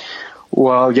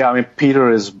 Well, yeah,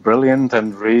 Peter is brilliant,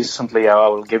 and recently I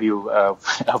will give you a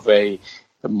very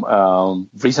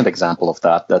recent example of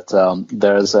that.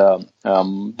 There's a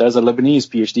Lebanese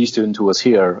PhD student who was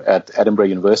here at Edinburgh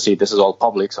University. This is all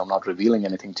public, so I'm not revealing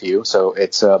anything to you. So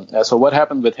so what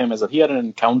happened with him is that he had an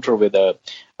encounter with a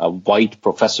white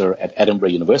professor at Edinburgh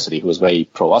University who was very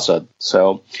pro-Assad.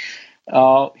 So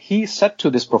he said to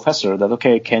this professor that,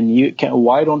 okay,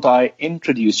 why don't I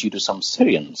introduce you to some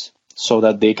Syrians? so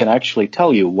that they can actually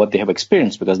tell you what they have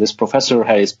experienced, because this professor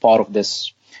is part of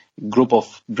this group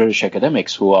of British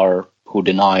academics who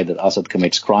deny that Assad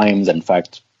commits crimes. In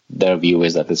fact, their view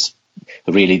is that it's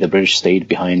really the British state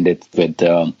behind it, with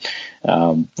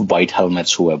white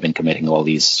helmets who have been committing all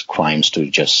these crimes to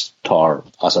just tar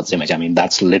Assad's image. I mean,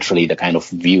 that's literally the kind of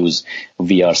views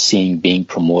we are seeing being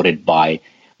promoted by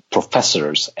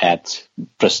professors at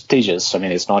prestigious, I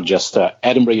mean, it's not just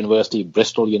Edinburgh University,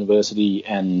 Bristol University,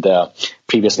 and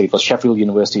previously it was Sheffield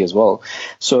University as well.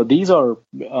 So these are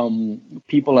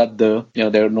people at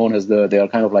they're known as they are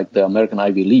kind of like the American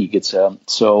Ivy League.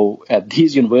 So at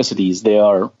these universities, they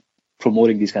are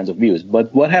promoting these kinds of views.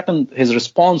 But what happened, his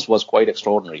response was quite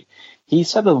extraordinary. He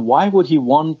said that why would he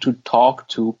want to talk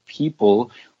to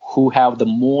people who have the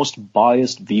most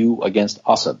biased view against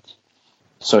Assad?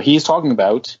 So he's talking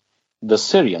about the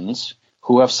Syrians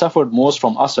who have suffered most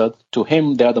from Assad. To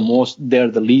him, they're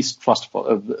the least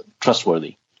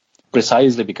trustworthy,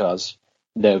 precisely because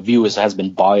their view has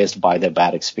been biased by their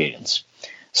bad experience.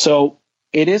 So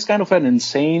it is kind of an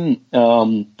insane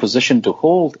position to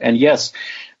hold. And yes,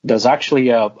 there's actually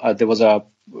there was a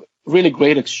really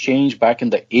great exchange back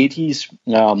in the 80s.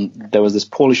 There was this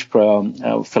Polish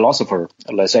philosopher,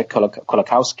 Leszek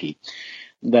Kolakowski,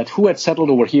 who had settled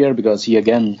over here because he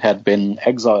again had been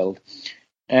exiled.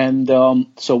 And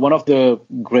so one of the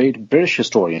great British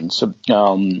historians,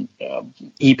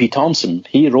 E.P. Thompson,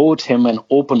 he wrote him an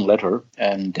open letter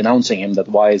and denouncing him that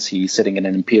why is he sitting in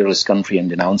an imperialist country and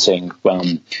denouncing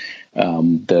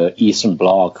the Eastern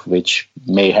Bloc, which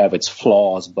may have its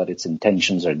flaws, but its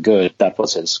intentions are good. That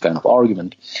was his kind of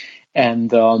argument. And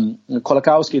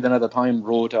Kolakowski then at the time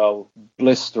wrote a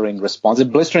blistering response. It's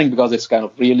blistering because it's kind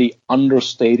of really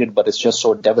understated, but it's just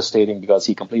so devastating because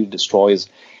he completely destroys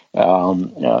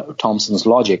Thompson's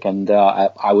logic. And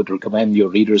I would recommend your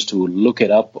readers to look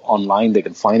it up online. They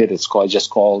can find it. It's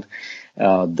called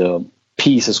the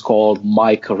piece is called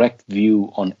My Correct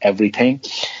View on Everything.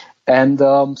 And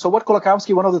so what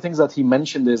Kolakowski, one of the things that he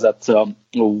mentioned is that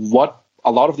what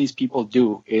a lot of these people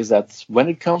do is that when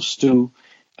it comes to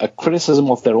a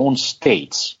criticism of their own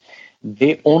states,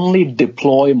 they only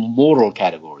deploy moral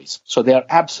categories. So they are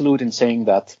absolute in saying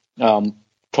that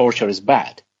torture is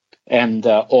bad, and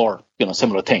or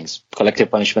similar things. Collective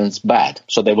punishment is bad.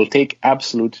 So they will take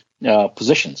absolute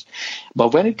positions.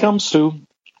 But when it comes to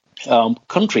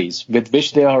countries with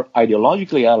which they are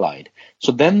ideologically allied,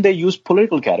 so then they use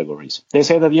political categories. They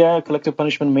say that, yeah, collective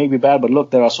punishment may be bad, but look,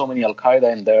 there are so many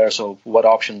Al-Qaeda in there, so what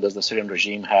option does the Syrian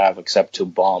regime have except to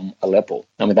bomb Aleppo?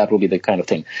 I mean, that will be the kind of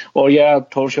thing. Or, yeah,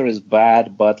 torture is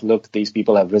bad, but look, these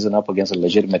people have risen up against a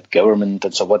legitimate government,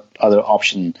 and so what other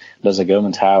option does the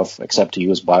government have except to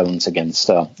use violence against,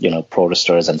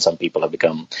 protesters, and some people have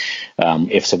become,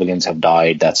 if civilians have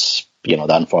died, that's the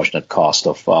unfortunate cost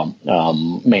of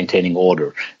maintaining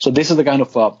order. So this is the kind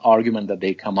of argument that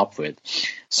they come up with.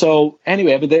 So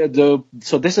anyway,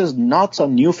 so this is not a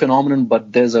new phenomenon,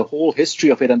 but there's a whole history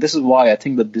of it, and this is why I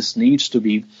think that this needs to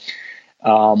be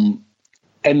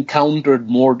confronted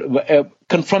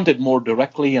more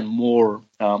directly and more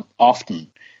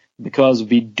often. Because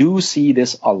we do see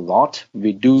this a lot.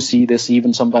 We do see this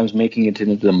even sometimes making it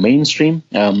into the mainstream.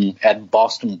 At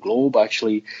Boston Globe,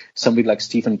 actually, somebody like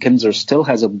Stephen Kinzer still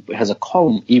has a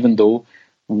column, even though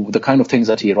the kind of things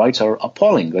that he writes are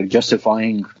appalling, like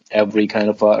justifying every kind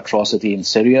of atrocity in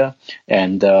Syria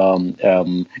and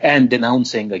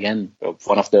denouncing, again,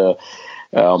 one of the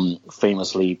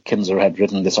famously, Kinzer had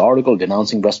written this article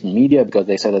denouncing Western media because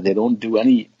they said that they don't do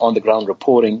any on-the-ground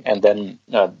reporting. And then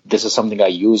this is something I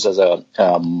use as a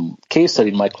case study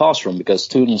in my classroom, because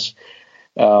students,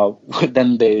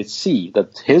 then they see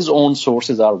that his own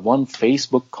sources are one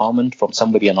Facebook comment from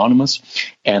somebody anonymous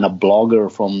and a blogger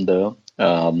from the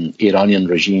Iranian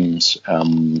regime's,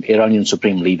 Iranian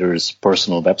supreme leader's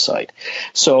personal website.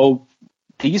 So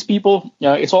these people,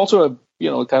 it's also a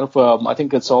I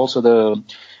think it's also the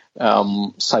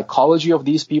psychology of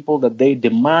these people that they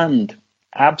demand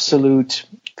absolute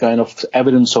kind of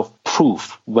evidence of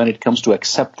proof when it comes to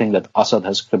accepting that Assad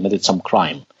has committed some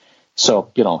crime.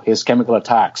 So, his chemical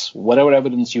attacks, whatever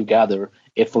evidence you gather,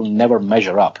 it will never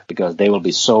measure up because they will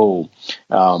be so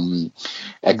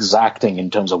exacting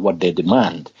in terms of what they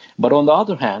demand. But on the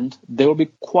other hand, they will be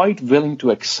quite willing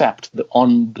to accept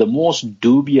on the most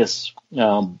dubious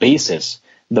basis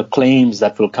the claims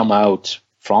that will come out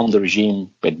from the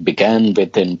regime. It began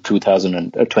with in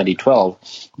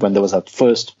 2012 when there was that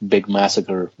first big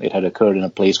massacre. It had occurred in a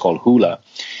place called Hula.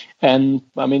 And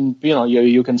I mean,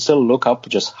 you can still look up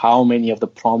just how many of the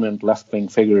prominent left-wing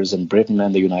figures in Britain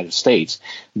and the United States,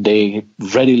 they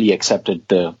readily accepted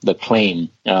the claim,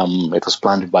 it was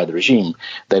planted by the regime,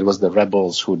 that it was the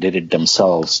rebels who did it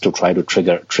themselves to try to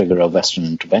trigger a Western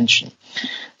intervention.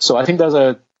 So I think there's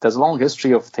a long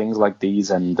history of things like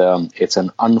these, and it's an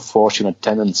unfortunate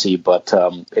tendency, but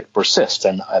it persists,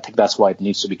 and I think that's why it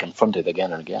needs to be confronted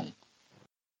again and again.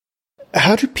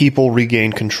 How do people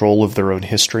regain control of their own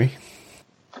history?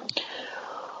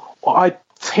 Well, I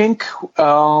think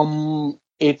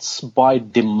it's by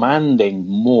demanding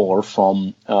more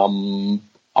from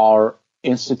our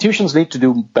institutions. Need to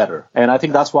do better, and I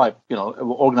think that's why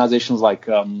organizations like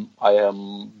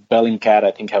Bellingcat,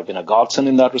 I think, have been a godsend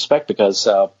in that respect, because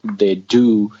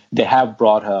they have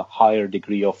brought a higher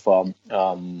degree of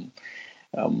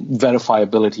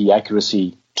verifiability,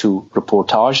 accuracy to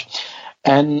reportage.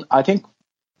 And I think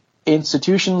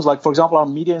institutions like, for example, our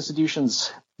media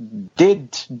institutions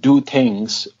did do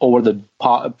things over the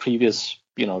previous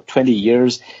 20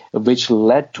 years which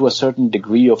led to a certain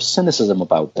degree of cynicism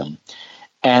about them.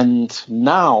 And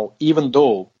now, even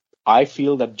though I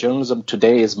feel that journalism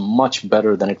today is much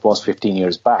better than it was 15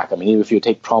 years back. I mean, if you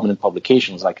take prominent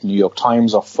publications like New York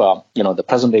Times the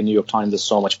present-day New York Times is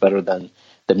so much better than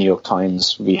the New York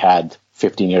Times we had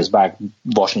 15 years back.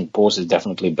 Washington Post is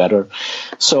definitely better.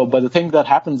 So, but the thing that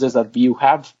happens is that you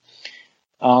have,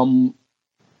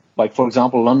 like, for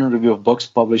example, London Review of Books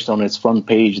published on its front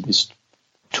page these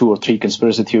 2 or 3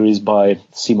 conspiracy theories by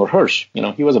Seymour Hersh.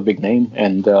 He was a big name,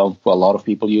 and a lot of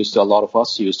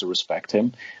us used to respect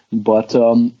him. But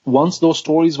once those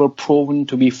stories were proven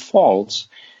to be false,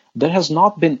 there has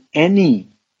not been any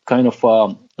kind of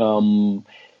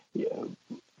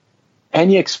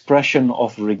any expression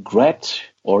of regret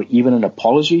or even an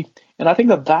apology. And I think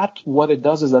that what it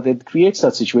does is that it creates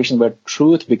that situation where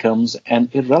truth becomes an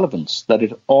irrelevance, that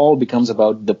it all becomes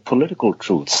about the political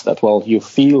truths, that, you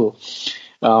feel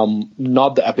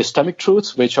not the epistemic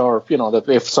truths, which are, that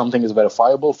if something is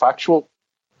verifiable, factual,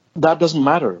 that doesn't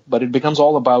matter. But it becomes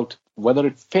all about whether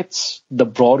it fits the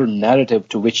broader narrative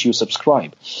to which you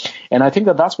subscribe. And I think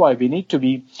that's why we need to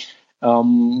be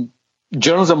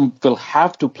journalism will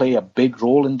have to play a big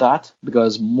role in that,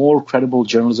 because more credible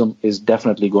journalism is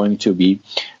definitely going to be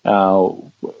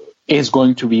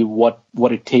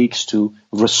what it takes to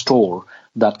restore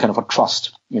that kind of a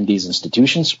trust in these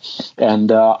institutions.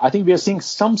 And I think we are seeing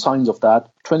some signs of that.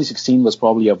 2016 was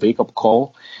probably a wake-up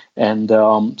call, and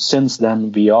since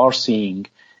then we are seeing,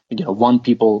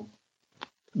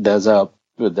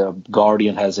 the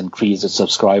Guardian has increased its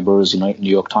subscribers. New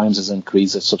York Times has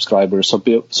increased its subscribers. So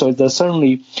there's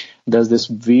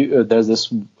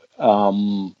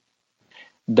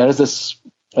this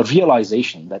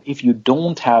realization that if you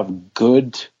don't have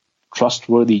good,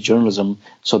 trustworthy journalism,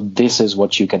 so this is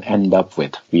what you can end up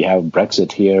with. We have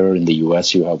Brexit here in the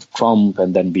US. You have Trump,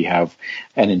 and then we have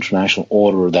an international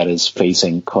order that is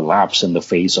facing collapse in the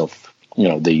face of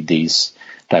these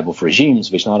type of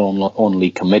regimes, which not only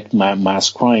commit mass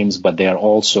crimes, but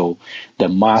the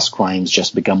mass crimes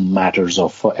just become matters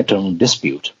of eternal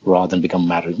dispute rather than becoming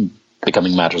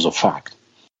matters of fact.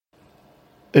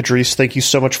 Idris, thank you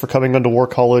so much for coming onto War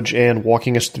College and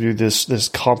walking us through this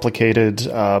complicated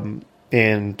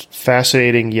and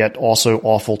fascinating yet also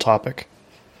awful topic.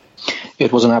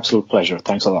 It was an absolute pleasure.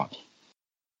 Thanks a lot.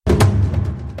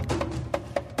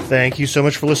 Thank you so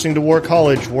much for listening to War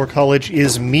College. War College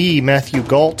is me, Matthew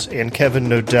Galt, and Kevin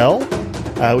Nodell,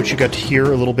 which you got to hear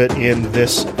a little bit in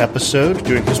this episode,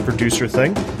 doing his producer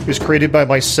thing. It was created by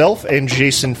myself and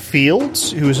Jason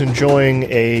Fields, who is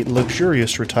enjoying a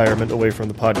luxurious retirement away from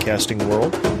the podcasting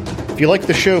world. If you like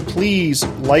the show, please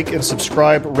like and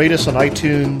subscribe, rate us on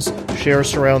iTunes, share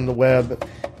us around the web.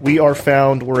 We are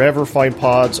found wherever fine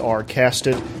pods are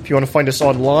casted. If you want to find us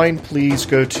online, please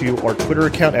go to our Twitter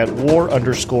account at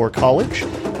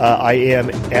war_college. I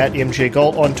am at MJ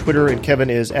Galt on Twitter, and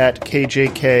Kevin is at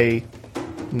KJK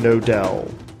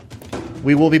Nodell.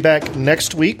 We will be back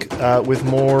next week with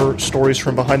more stories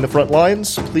from behind the front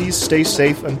lines. Please stay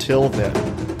safe until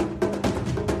then.